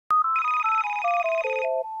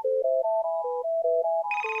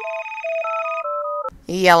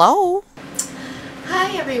Yellow.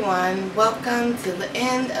 Hi everyone, welcome to the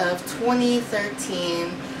end of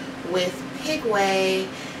 2013 with Pigway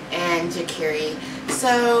and Jakiri.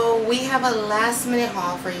 So we have a last minute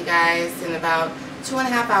haul for you guys. In about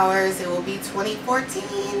 2.5 hours it will be 2014.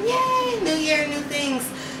 Yay! New year, new things.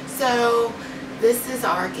 So this is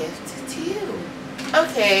our gift to you.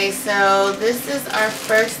 Okay, so this is our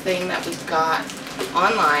first thing that we got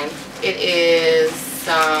online. It is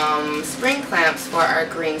some spring clamps for our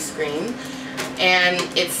green screen, and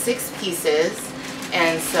it's 6 pieces,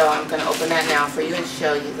 and so I'm going to open that now for you and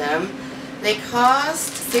show you them. They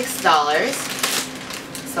cost $6,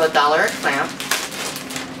 so $1 a clamp.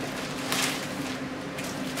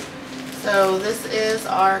 So this is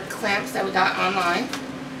our clamps that we got online.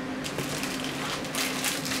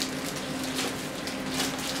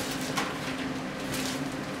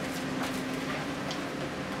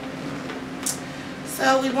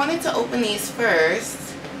 So we wanted to open these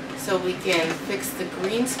first so we can fix the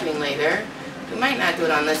green screen later. We might not do it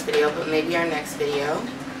on this video, but maybe our next video.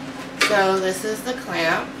 So this is the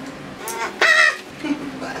clamp.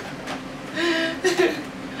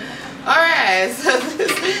 Alright, so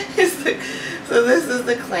this is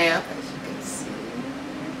the clamp. As you can see,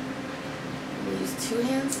 we'll use 2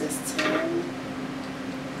 hands this time.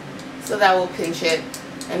 So that will pinch it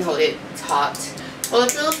and hold it taut. Well,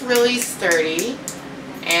 it feels really sturdy,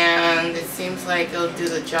 and it seems like it'll do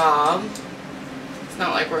the job. It's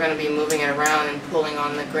not like we're going to be moving it around and pulling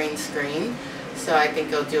on the green screen, so I think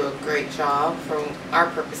it'll do a great job for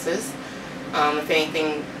our purposes. If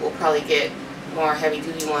anything, we'll probably get more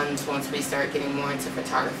heavy-duty ones once we start getting more into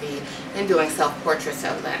photography and doing self-portraits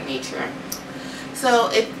of that nature.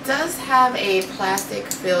 So it does have a plastic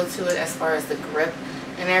feel to it as far as the grip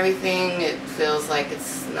and everything. It feels like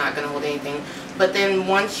it's not going to hold anything. But then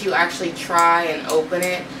once you actually try and open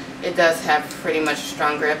it, it does have pretty much a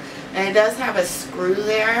strong grip. And it does have a screw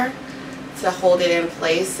there to hold it in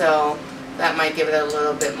place, so that might give it a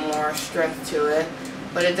little bit more strength to it.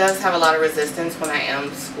 But it does have a lot of resistance when I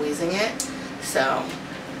am squeezing it. So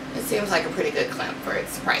it seems like a pretty good clamp for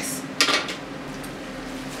its price.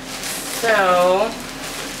 So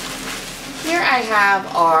here I have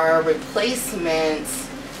our replacement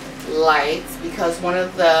lights because one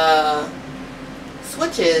of the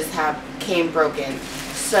switches came broken,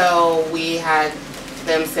 so we had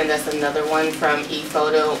them send us another one from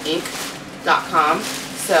ephotoinc.com.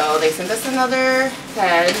 so they sent us another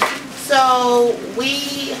head. So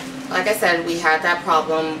we, like I said, we had that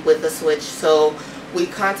problem with the switch, so we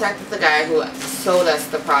contacted the guy who sold us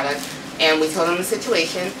the product, and we told him the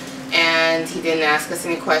situation, and he didn't ask us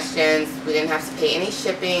any questions. We didn't have to pay any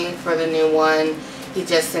shipping for the new one. He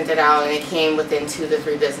just sent it out, and it came within 2 to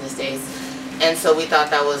 3 business days. And so we thought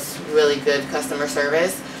that was really good customer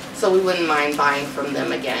service, so we wouldn't mind buying from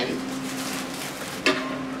them again.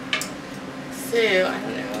 So, I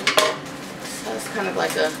don't know. So it's kind of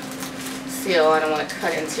like a seal. I don't want to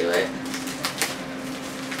cut into it.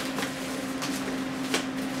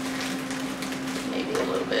 Maybe a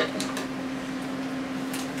little bit.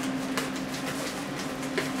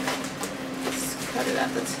 Just cut it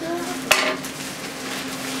at the top.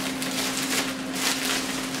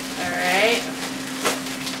 Alright,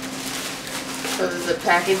 so this is a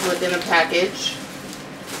package within a package.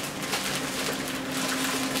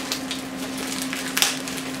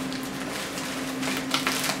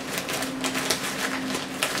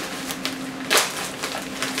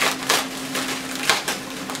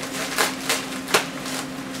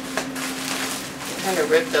 Kind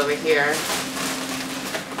of ripped over here,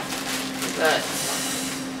 but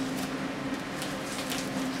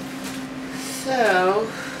so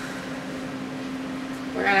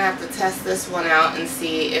we're going to have to test this one out and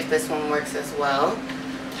see if this one works as well.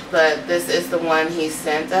 But this is the one he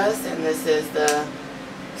sent us, and this is the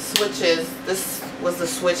switches. This was the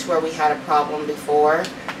switch where we had a problem before.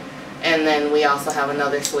 And then we also have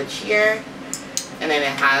another switch here. And then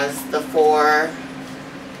it has the 4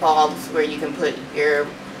 bulbs where you can put your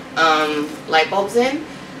light bulbs in.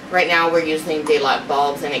 Right now we're using daylight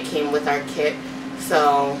bulbs, and it came with our kit.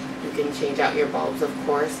 So you can change out your bulbs, of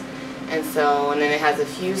course. And then it has a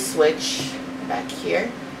fuse switch back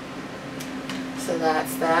here. So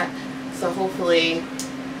that's that. So hopefully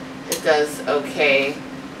it does okay.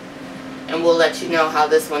 And we'll let you know how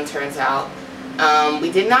this one turns out. We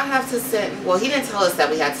did not have to send, well, he didn't tell us that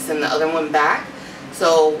we had to send the other one back.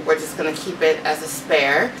 So we're just going to keep it as a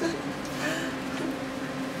spare.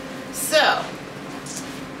 So,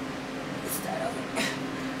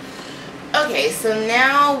 okay, so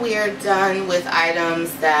now we are done with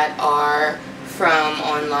items that are from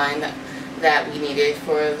online. that we needed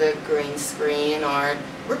for the green screen or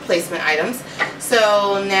replacement items.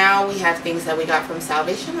 So now we have things that we got from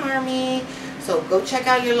Salvation Army. So go check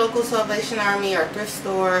out your local Salvation Army or thrift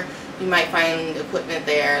store. You might find equipment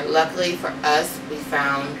there. Luckily for us, we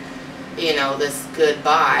found, you know, this good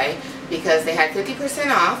buy because they had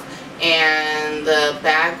 50% off and the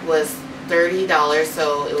bag was $30,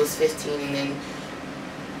 so it was $15. And then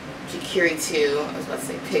Jakiri 2, I was about to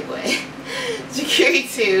say Pigway. Jakiri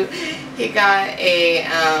 2, he got a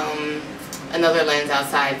another lens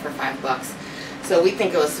outside for $5. So we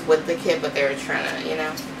think it was with the kit, but they were trying to, you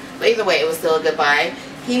know. But either way, it was still a good buy.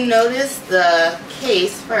 He noticed the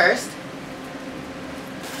case first.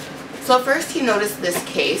 So first he noticed this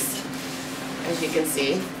case, as you can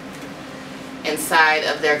see, inside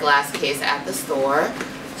of their glass case at the store.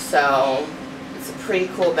 So it's a pretty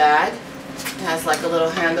cool bag. It has like a little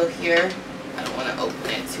handle here. I don't want to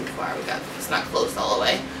open it too far. It's not closed all the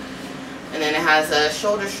way. And then it has a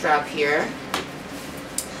shoulder strap here.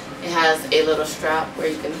 It has a little strap where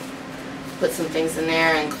you can put some things in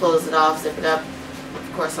there and close it off, zip it up,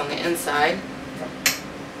 of course, on the inside.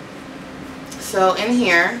 So in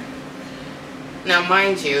here, now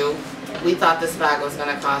mind you, we thought this bag was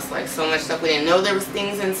going to cost like so much stuff. We didn't know there was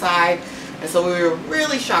things inside, and so we were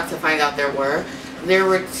really shocked to find out there were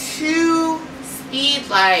 2 speed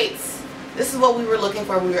lights. This is what we were looking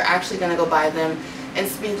for. We were actually going to go buy them, and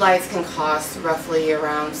speed lights can cost roughly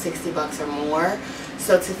around $60 or more.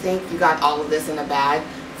 So to think you got all of this in a bag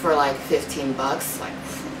for like $15, like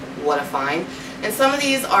what a find. And some of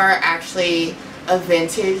these are actually a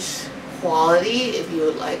vintage quality, if you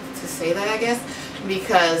would like to say that, I guess,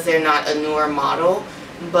 because they're not a newer model,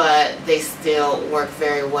 but they still work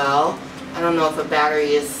very well. I don't know if a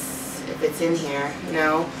battery is, if it's in here.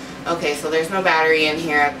 No. Okay, so there's no battery in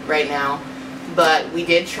here right now, but we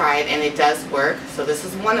did try it and it does work. So this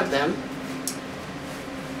is one of them.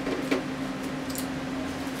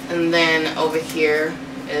 And then over here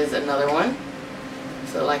is another one.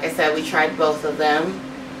 So like I said, we tried both of them.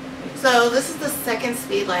 So this is the second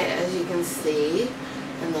speed light, as you can see.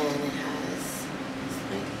 And then it has this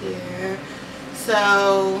right here.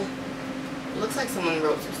 So it looks like someone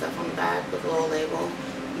wrote some stuff on the back with a little label.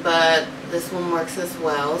 But this one works as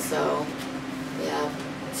well. So we have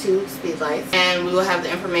 2 speed lights. And we will have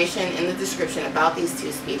the information in the description about these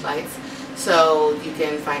 2 speed lights. So you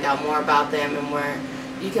can find out more about them and where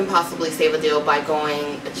you can possibly save a deal by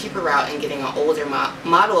going a cheaper route and getting an older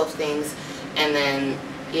model of things, and then,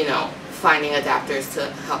 you know, finding adapters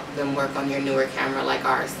to help them work on your newer camera like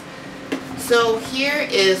ours. So here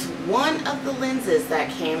is one of the lenses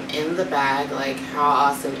that came in the bag. Like, how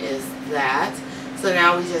awesome is that? So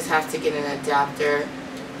now we just have to get an adapter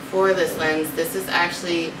for this lens. This is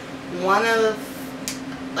actually one of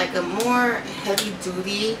like a more heavy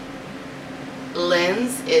duty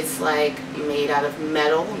lens. It's like made out of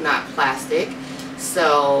metal, not plastic.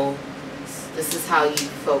 So this is how you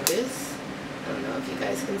focus. I don't know if you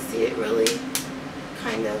guys can see it really,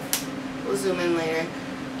 kind of. We'll zoom in later.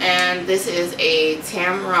 And this is a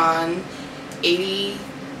Tamron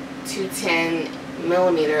 80-10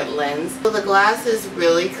 millimeter lens. So the glass is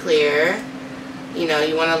really clear. You know,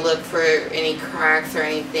 you want to look for any cracks or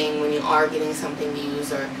anything when you are getting something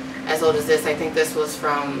used or as old as this. I think this was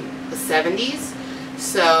from the 70s.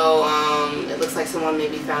 So it looks like someone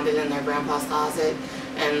maybe found it in their grandpa's closet,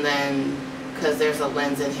 and then because there's a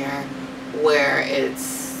lens in here where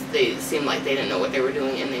they seemed like they didn't know what they were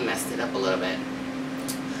doing and they messed it up a little bit.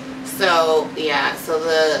 So yeah, so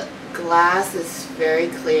the glass is very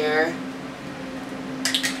clear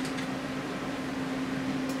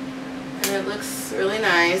and it looks really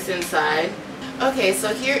nice inside. Okay,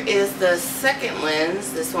 so here is the second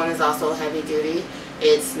lens. This one is also heavy duty.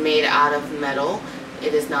 It's made out of metal.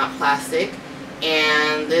 It is not plastic.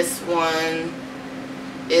 And this one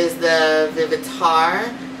is the Vivitar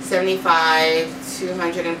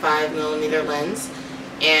 75-205 millimeter lens.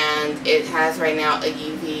 And it has right now a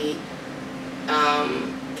UV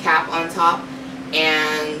cap on top.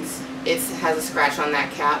 And it has a scratch on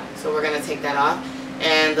that cap. So we're going to take that off.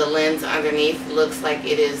 And the lens underneath looks like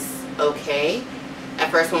it is okay. At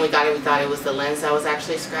first when we got it, we thought it was the lens that was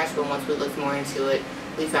actually scratched, but once we looked more into it,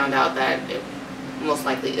 we found out that it most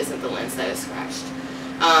likely isn't the lens that is scratched.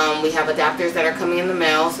 We have adapters that are coming in the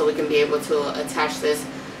mail, so we can be able to attach this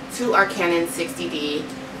to our Canon 60D.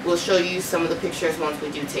 We'll show you some of the pictures once we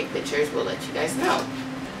do take pictures. We'll let you guys know.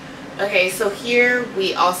 Okay, so here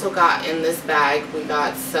we also got in this bag, we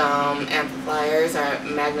got some amplifiers or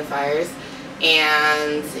magnifiers,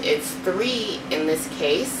 and it's 3 in this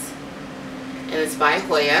case. And it's by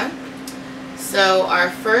Hoya. So our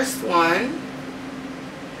first one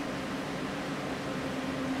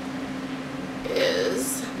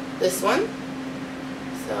is this one.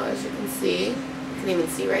 So as you can even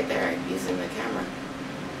see right there using the camera,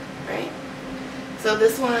 right? So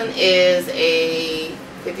this one is a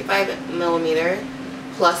 55mm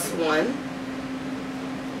 +1.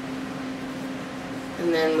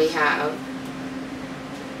 And then we have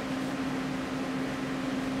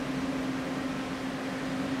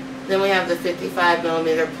the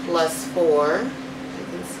 55mm +4. You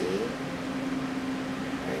can see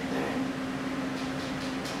right there.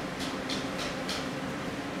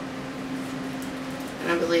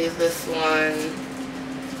 And I believe this one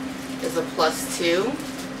is a +2,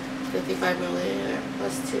 55mm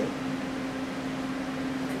 +2.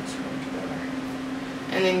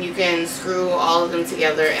 And then you can screw all of them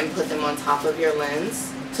together and put them on top of your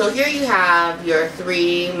lens. So here you have your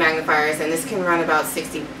 3 magnifiers, and this can run about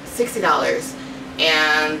 $60.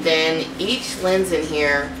 And then each lens in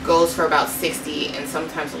here goes for about $60 and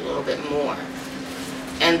sometimes a little bit more.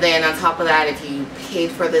 And then on top of that, if you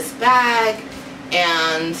paid for this bag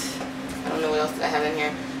and I don't know what else did I have in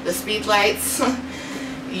here, the speed lights,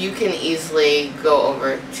 you can easily go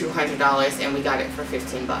over $200, and we got it for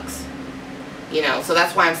 15 bucks. You know, so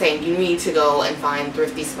that's why I'm saying you need to go and find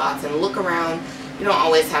thrifty spots and look around. You don't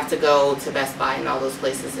always have to go to Best Buy and all those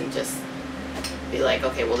places and just be like,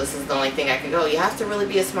 okay, well, this is the only thing I can go. You have to really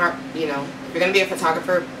be a smart, you know, if you're going to be a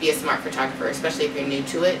photographer, be a smart photographer, especially if you're new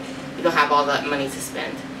to it. You don't have all that money to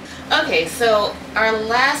spend. Okay, so our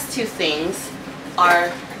last 2 things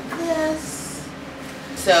are this.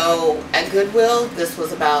 So at Goodwill, this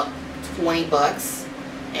was about 20 bucks.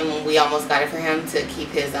 And we almost got it for him to keep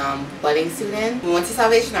his budding suit in. We went to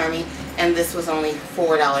Salvation Army, and this was only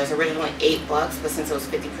 $4. Originally $8, but since it was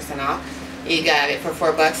 50% off, he got it for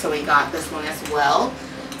 $4. So we got this one as well,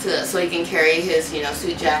 so he can carry his, you know,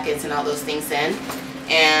 suit jackets and all those things in.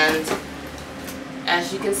 And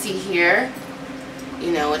as you can see here,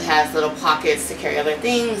 you know, it has little pockets to carry other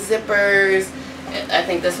things, zippers. I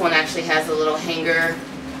think this one actually has a little hanger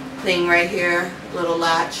thing right here, little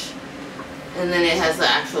latch. And then it has the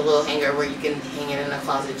actual little hanger where you can hang it in the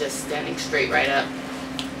closet just standing straight right up.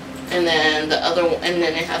 And then the other one, and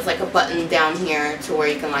then it has like a button down here to where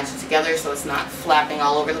you can latch it together so it's not flapping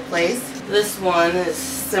all over the place. This one is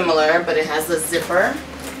similar, but it has a zipper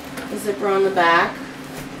on the back.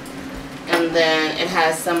 And then it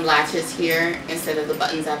has some latches here instead of the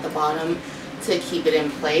buttons at the bottom to keep it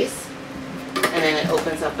in place. And then it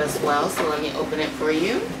opens up as well, so let me open it for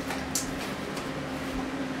you.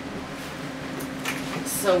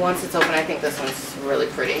 So once it's open, I think this one's really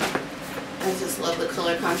pretty. I just love the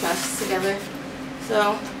color contrasts together.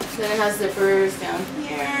 So then it has zippers down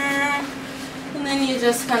here. And then you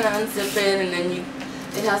just kind of unzip it, and then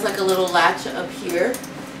it has like a little latch up here.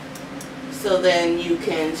 So then you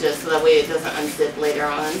can just, so that way it doesn't unzip later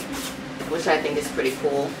on, which I think is pretty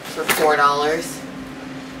cool for $4.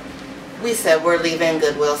 We said we're leaving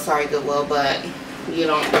Goodwill. Sorry, Goodwill, but you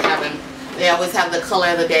don't have them. They always have the color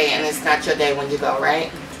of the day, and it's not your day when you go, right?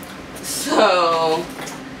 So,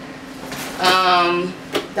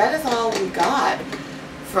 that is all we got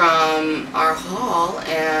from our haul,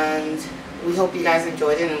 and we hope you guys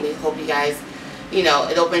enjoyed it, and we hope you guys, you know,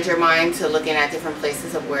 it opened your mind to looking at different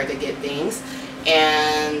places of where to get things,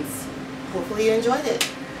 and hopefully you enjoyed it.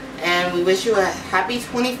 And we wish you a happy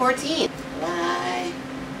 2014.